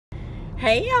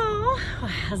Hey y'all,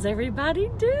 how's everybody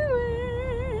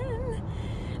doing?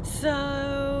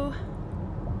 So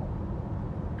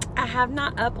I have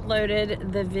not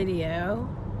uploaded the video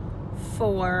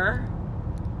for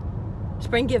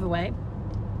spring giveaway,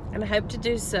 and I hope to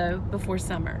do so before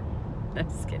summer. I'm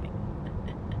just kidding.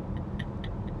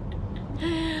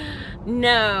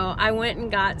 No, I went and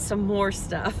got some more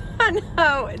stuff. I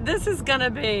know, this is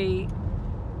gonna be,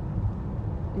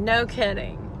 no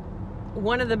kidding,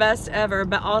 one of the best ever,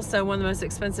 but also one of the most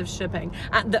expensive shipping.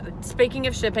 Speaking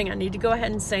of shipping, I need to go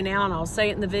ahead and say now, and I'll say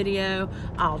it in the video,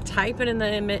 I'll type it in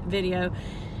the video,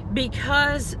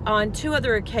 because on 2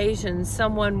 other occasions,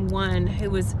 someone won who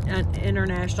was an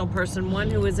international person,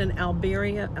 one who was in Algiers,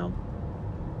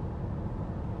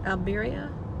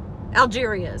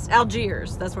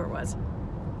 that's where it was.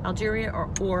 Algeria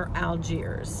or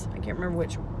Algiers. I can't remember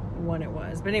which one it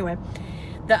was. But anyway,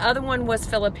 the other one was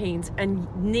Philippines, and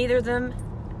neither of them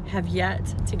have yet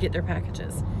to get their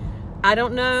packages. I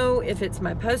don't know if it's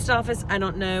my post office. I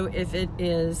don't know if it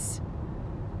is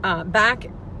back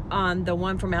on the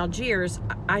one from Algiers.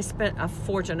 I spent a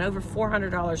fortune, over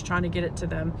 $400 trying to get it to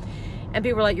them. And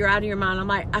people were like, you're out of your mind. I'm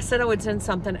like, I said I would send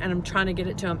something, and I'm trying to get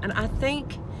it to them. And I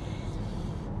think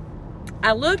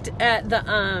I looked at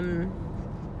the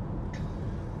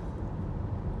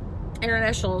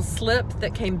international slip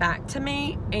that came back to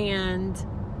me, and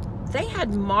they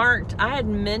had marked, I had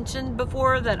mentioned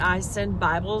before that I send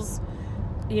Bibles,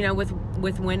 you know,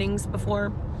 with winnings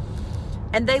before,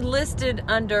 and they listed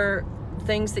under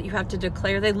things that you have to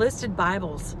declare, they listed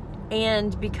Bibles.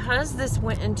 And because this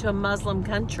went into a Muslim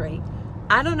country,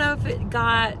 I don't know if it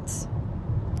got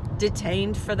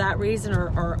detained for that reason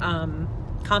or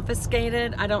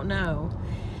confiscated. I don't know.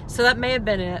 So that may have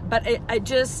been it. But I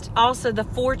just, also the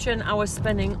fortune I was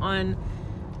spending on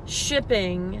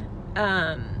shipping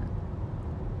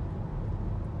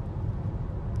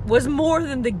was more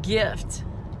than the gift.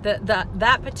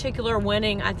 That particular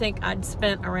winning, I think I'd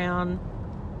spent around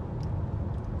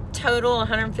total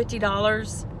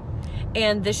 $150.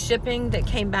 And the shipping that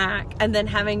came back, and then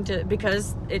having to,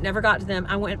 because it never got to them,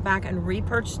 I went back and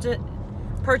purchased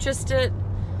it,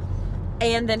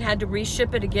 and then had to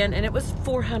reship it again, and it was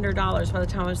 $400 by the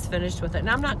time I was finished with it. And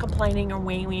I'm not complaining or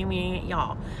wee,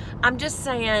 y'all. I'm just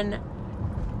saying,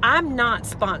 I'm not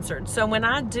sponsored. So when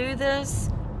I do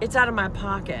this, it's out of my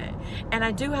pocket. And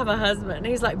I do have a husband.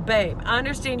 He's like, babe, I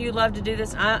understand you love to do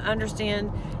this. I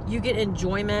understand you get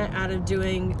enjoyment out of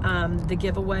doing the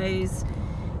giveaways,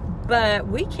 but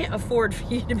we can't afford for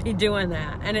you to be doing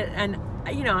that. And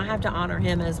you know, I have to honor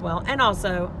him as well. And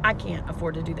also, I can't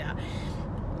afford to do that.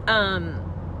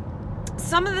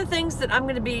 Some of the things that I'm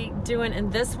going to be doing in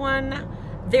this one,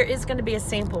 there is going to be a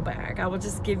sample bag. I will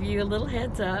just give you a little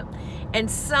heads up. And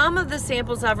some of the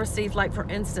samples I've received, like for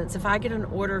instance, if I get an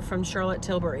order from Charlotte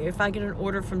Tilbury, if I get an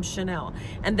order from Chanel,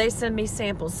 and they send me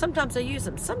samples, sometimes I use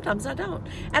them, sometimes I don't.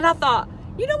 And I thought,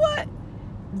 you know what?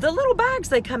 The little bags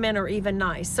they come in are even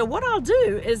nice. So what I'll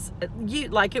do is, it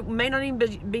may not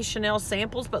even be Chanel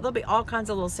samples, but there'll be all kinds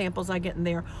of little samples I get in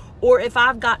there. Or if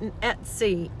I've gotten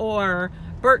Etsy or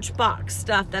Birchbox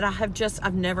stuff that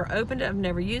I've never opened it, I've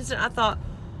never used it, I thought,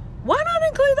 why not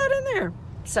include that in there?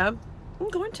 So I'm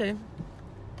going to.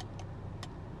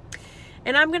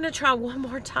 And I'm going to try one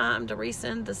more time to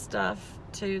resend the stuff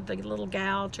to the little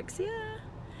gal, Trixia,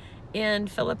 in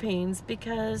Philippines,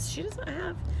 because she doesn't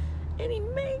have any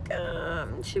makeup.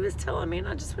 She was telling me, and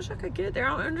I just wish I could get there.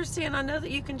 I don't understand. I know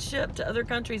that you can ship to other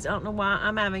countries. I don't know why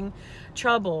I'm having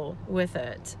trouble with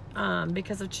it,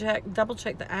 because I've double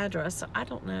checked the address. So I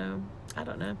don't know.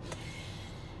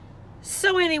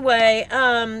 So anyway,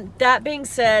 that being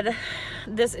said,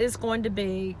 this is going to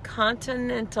be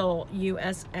continental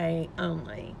USA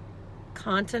only.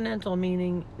 Continental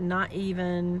meaning not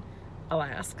even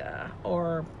Alaska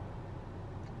or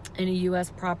any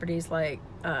U.S. properties like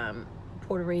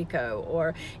Puerto Rico,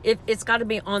 or it's got to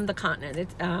be on the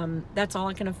continent. That's all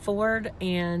I can afford,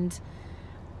 and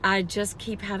I just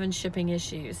keep having shipping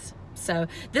issues. So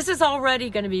this is already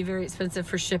going to be very expensive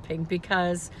for shipping,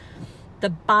 because the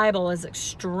Bible is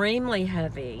extremely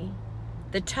heavy.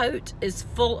 The tote is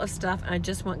full of stuff, and I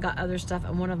just got other stuff,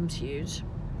 and one of them's huge.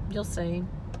 You'll see.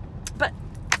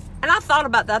 And I thought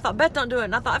about that. I thought, Beth, don't do it.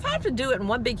 And I thought, if I have to do it in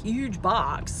one big huge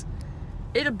box,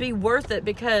 it'll be worth it,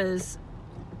 because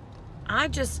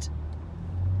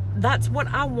that's what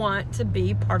I want to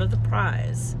be part of the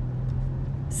prize.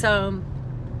 So,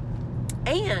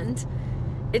 and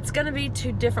it's going to be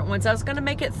 2 different ones. I was going to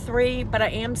make it 3, but I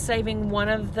am saving one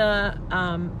of the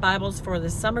Bibles for the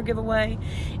summer giveaway.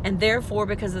 And therefore,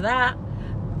 because of that,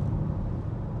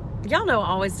 y'all know I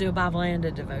always do a Bible and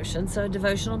a devotion. So a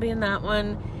devotion will be in that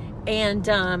one. and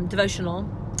devotional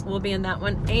will be in that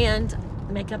one, and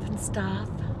makeup and stuff.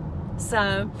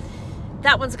 So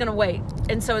that one's gonna wait.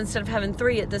 And so instead of having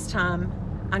 3 at this time,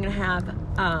 I'm gonna have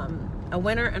a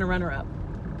winner and a runner-up.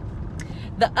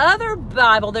 The other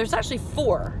Bible, there's actually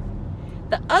 4.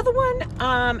 The other one,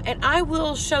 and I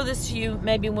will show this to you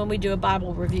maybe when we do a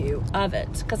Bible review of it,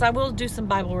 because I will do some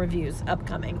Bible reviews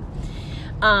upcoming.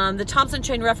 The Thompson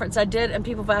chain reference I did, and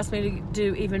people have asked me to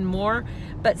do even more.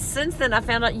 But since then, I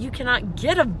found out you cannot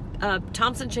get a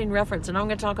Thompson chain reference, and I'm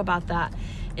going to talk about that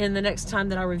in the next time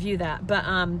that I review that. But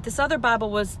this other Bible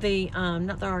was the,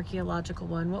 not the archaeological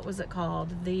one. What was it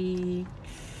called? It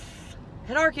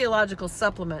had archaeological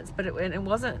supplements, but it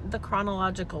wasn't the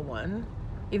chronological one.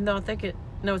 Even though I think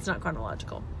no, it's not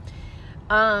chronological.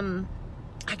 I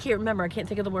can't remember. I can't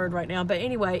think of the word right now. But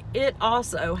anyway, it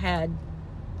also had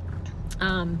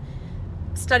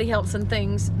study helps and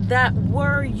things that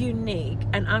were unique.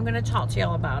 And I'm going to talk to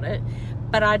y'all about it.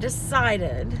 But I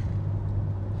decided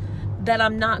that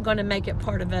I'm not going to make it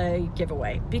part of a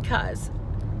giveaway, because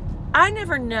I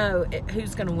never know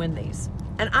who's going to win these.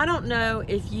 And I don't know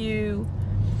if you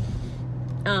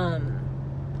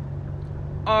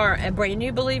are a brand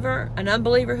new believer, an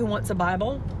unbeliever who wants a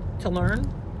Bible to learn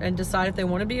and decide if they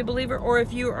want to be a believer, or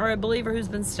if you are a believer who's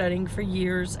been studying for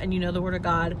years and you know the Word of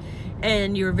God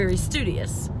and you're very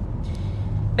studious.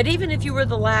 But even if you were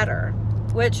the latter,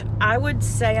 which I would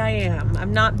say I am,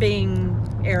 I'm not being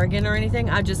arrogant or anything,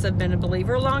 I just have been a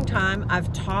believer a long time.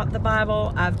 I've taught the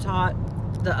Bible, I've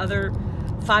taught the other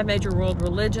 5 major world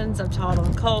religions, I've taught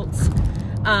on cults.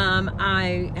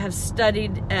 I have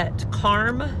studied at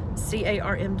carm.org.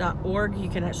 You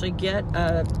can actually get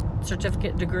a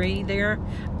certificate degree there.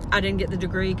 I didn't get the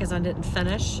degree because I didn't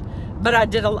finish, but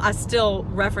I still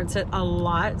reference it a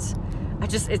lot.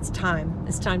 It's time.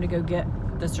 It's time to go get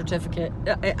the certificate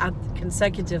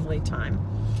consecutively time.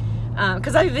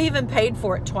 Because I've even paid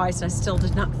for it twice and I still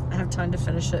did not have time to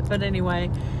finish it. But anyway,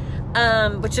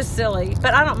 which is silly,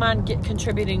 but I don't mind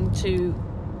contributing to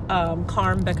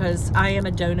Carm, because I am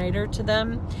a donator to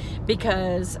them,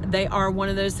 because they are one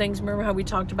of those things. Remember how we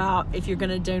talked about, if you're going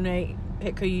to donate,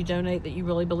 pick who you donate that you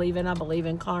really believe in. I believe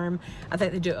in Carm. I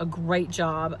think they do a great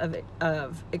job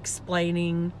of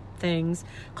explaining things.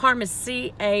 Carm is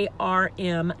CARM.org.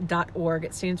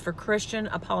 It stands for Christian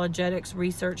Apologetics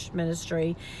Research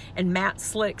Ministry, and Matt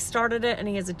Slick started it, and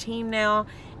he has a team now.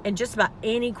 And just about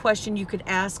any question you could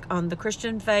ask on the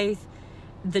Christian faith,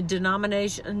 the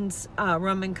denominations,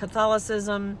 Roman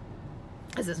Catholicism,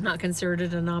 as it's not considered a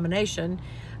denomination,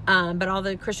 but all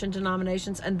the Christian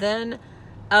denominations, and then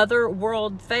other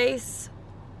world faiths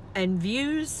and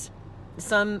views.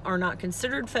 Some are not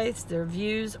considered faiths, they're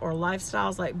views or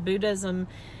lifestyles, like Buddhism.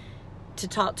 To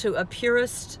talk to a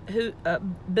purist,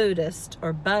 Buddhist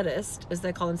or Buddhist, as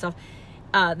they call themselves,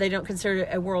 they don't consider it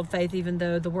a world faith, even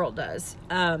though the world does.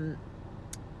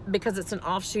 Because it's an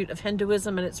offshoot of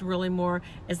Hinduism, and it's really more,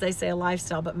 as they say, a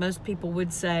lifestyle. But most people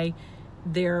would say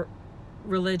their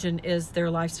religion is their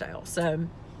lifestyle. So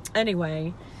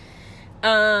anyway,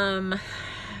 but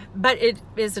it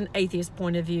is an atheist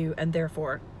point of view, and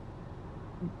therefore,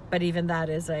 but even that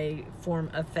is a form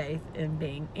of faith in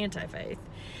being anti-faith.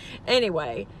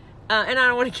 Anyway, and I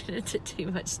don't want to get into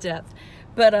too much depth,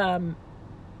 but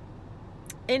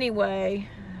anyway.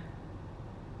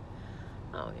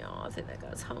 Oh, y'all, I think that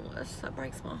guy's homeless. That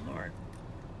breaks my heart.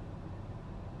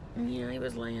 Yeah, he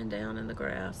was laying down in the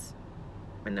grass,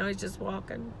 and now he's just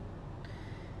walking.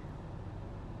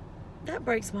 That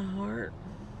breaks my heart.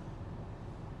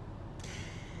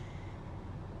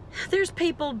 There's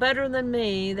people better than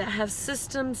me that have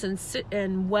systems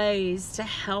and ways to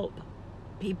help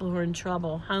people who are in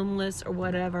trouble, homeless or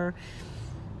whatever.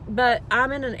 But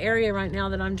I'm in an area right now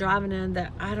that I'm driving in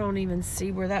that I don't even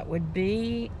see where that would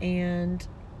be. And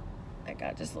that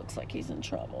guy just looks like he's in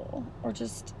trouble, or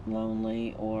just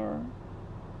lonely, or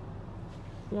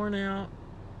worn out.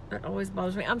 That always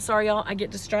bothers me. I'm sorry, y'all. I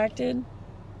get distracted.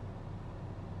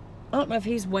 I don't know if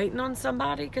he's waiting on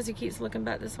somebody, because he keeps looking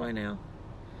back this way now.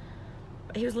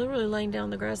 But he was literally laying down in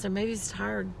the grass, and maybe he's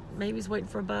tired. Maybe he's waiting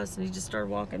for a bus, and he just started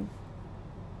walking.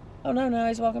 Oh, no,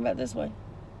 he's walking back this way.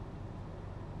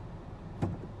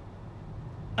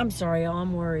 I'm sorry, y'all.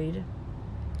 I'm worried.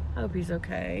 I hope he's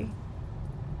okay.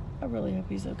 I really hope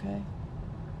he's okay.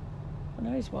 I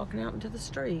know he's walking out into the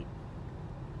street.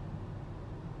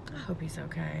 I hope he's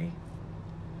okay.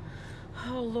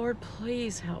 Oh, Lord,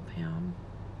 please help him.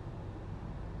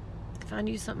 If I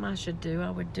knew something I should do, I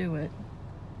would do it.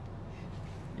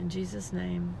 In Jesus'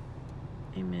 name,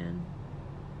 amen.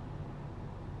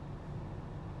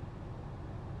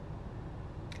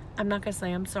 I'm not going to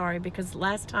say I'm sorry, because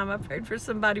last time I prayed for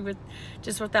somebody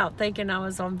without thinking I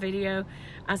was on video.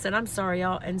 I said, I'm sorry,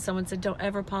 y'all. And someone said, don't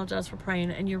ever apologize for praying.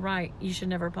 And you're right. You should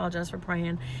never apologize for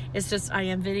praying. It's just I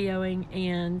am videoing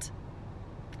and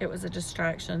it was a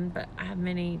distraction. But I have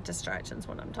many distractions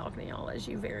when I'm talking to y'all, as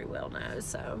you very well know.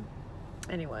 So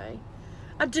anyway,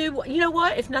 I do. You know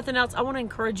what? If nothing else, I want to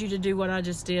encourage you to do what I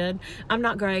just did. I'm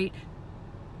not great.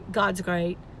 God's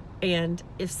great. And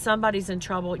if somebody's in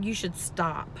trouble, you should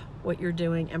stop what you're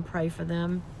doing and pray for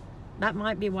them. That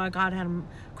might be why God had them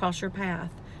cross your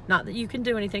path. Not that you can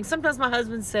do anything. Sometimes my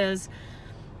husband says,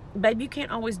 babe, you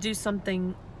can't always do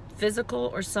something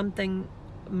physical or something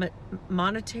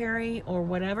monetary or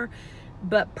whatever,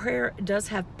 but prayer does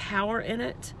have power in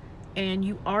it, and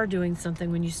you are doing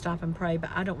something when you stop and pray. But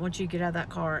I don't want you to get out of that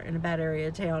car in a bad area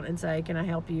of town and say, can I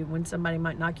help you, when somebody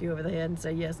might knock you over the head and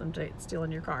say, yes, I'm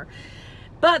stealing your car.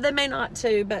 But they may not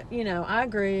too. But, you know, I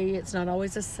agree. It's not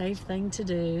always a safe thing to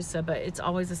do. So, but it's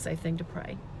always a safe thing to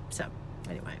pray. So,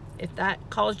 anyway, if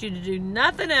that caused you to do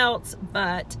nothing else,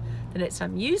 but the next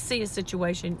time you see a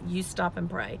situation, you stop and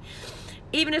pray.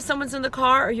 Even if someone's in the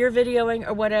car or you're videoing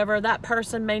or whatever, that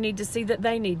person may need to see that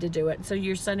they need to do it. So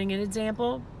you're setting an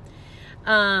example.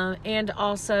 And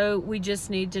also, we just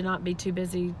need to not be too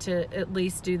busy to at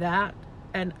least do that.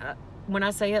 And when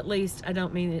I say at least, I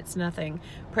don't mean it's nothing.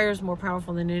 Prayer is more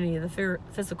powerful than any of the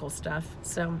physical stuff.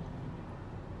 So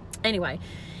anyway,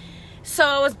 so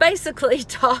I was basically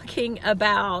talking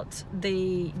about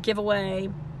the giveaway,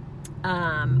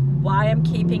 why I'm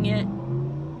keeping it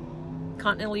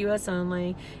continental US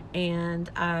only, and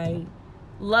I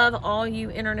love all you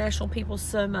international people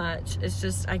so much. It's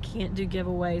just I can't do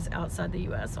giveaways outside the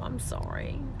US, so I'm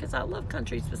sorry, because I love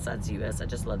countries besides the US. I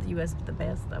just love the US the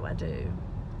best, though. I do.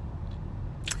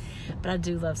 But I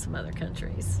do love some other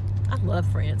countries. I love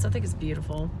France. I think it's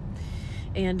beautiful.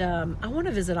 And I want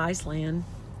to visit Iceland.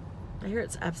 I hear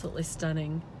it's absolutely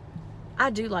stunning. I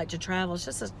do like to travel. It's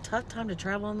just a tough time to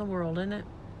travel in the world, isn't it?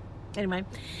 Anyway,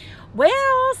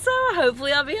 well, so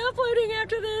hopefully I'll be uploading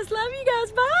after this. Love you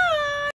guys. Bye.